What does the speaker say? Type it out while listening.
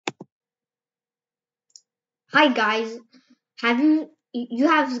Hi guys, have you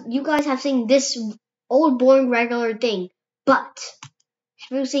guys have seen this old boring regular thing, but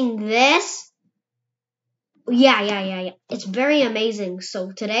have you seen this? Yeah. It's very amazing.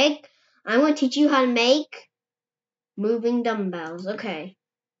 So today I'm going to teach you how to make moving dumbbells. Okay.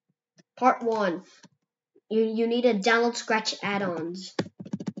 Part 1. You need to download Scratch add-ons.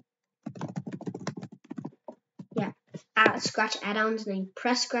 Yeah. Scratch add-ons, then you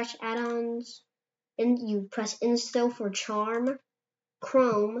press Scratch add-ons, and you press install for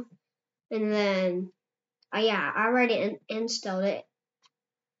Chrome, and then I already installed it.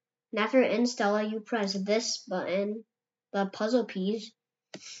 And after install it, you press this button, the puzzle piece,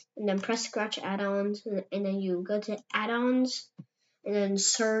 and then press Scratch add-ons, and then you go to add-ons, and then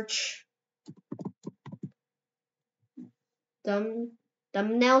search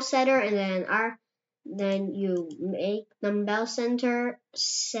thumbnail setter, and then you make dumbbell setter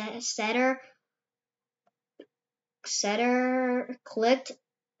clicked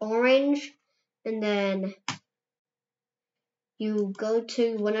orange, and then you go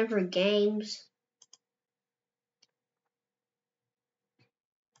to one of your games.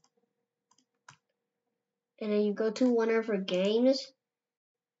 And then you go to one of your games,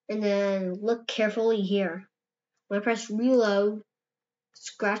 and then look carefully here. When I press reload,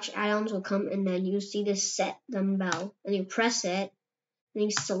 Scratch add-ons will come, and then you see this set dumbbell, and you press it, and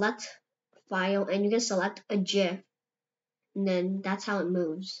you select file, and you can select a GIF, and then that's how it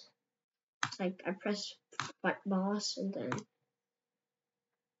moves. It's like I press boss, and then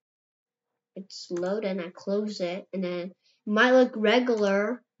it's loaded, and I close it, and then it might look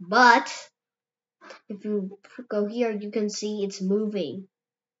regular, but if you go here, you can see it's moving.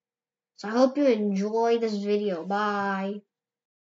 So I hope you enjoy this video. Bye.